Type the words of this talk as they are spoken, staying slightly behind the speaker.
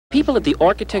People at the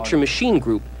Architecture Machine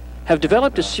Group have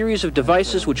developed a series of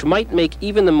devices which might make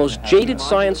even the most jaded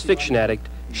science fiction addict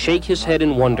shake his head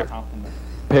in wonder.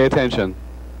 Pay attention.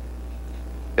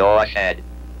 Go ahead.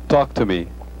 Talk to me.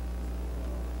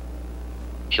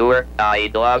 Sure,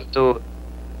 I'd love to.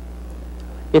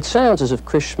 It sounds as if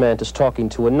Chris Schmant is talking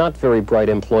to a not very bright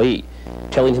employee,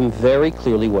 telling him very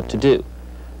clearly what to do.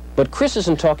 But Chris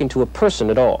isn't talking to a person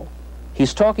at all.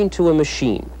 He's talking to a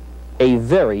machine, a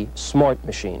very smart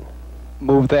machine.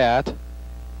 Move that.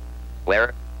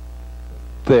 Where?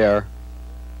 There.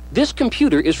 This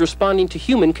computer is responding to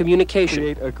human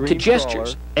communication, to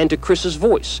gestures, and to Chris's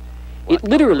voice. It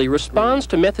literally responds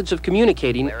to methods of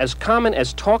communicating as common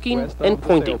as talking and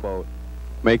pointing.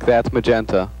 Make that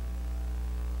magenta.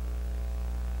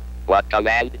 What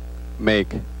command?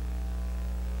 Make.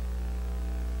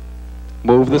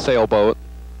 Move the sailboat.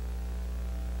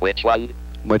 Which one?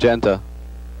 Magenta.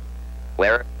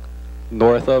 Where?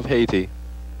 North of Haiti.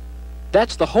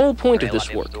 That's the whole point of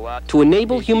this work, to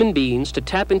enable human beings to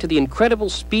tap into the incredible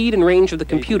speed and range of the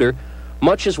computer,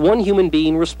 much as one human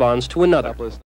being responds to another.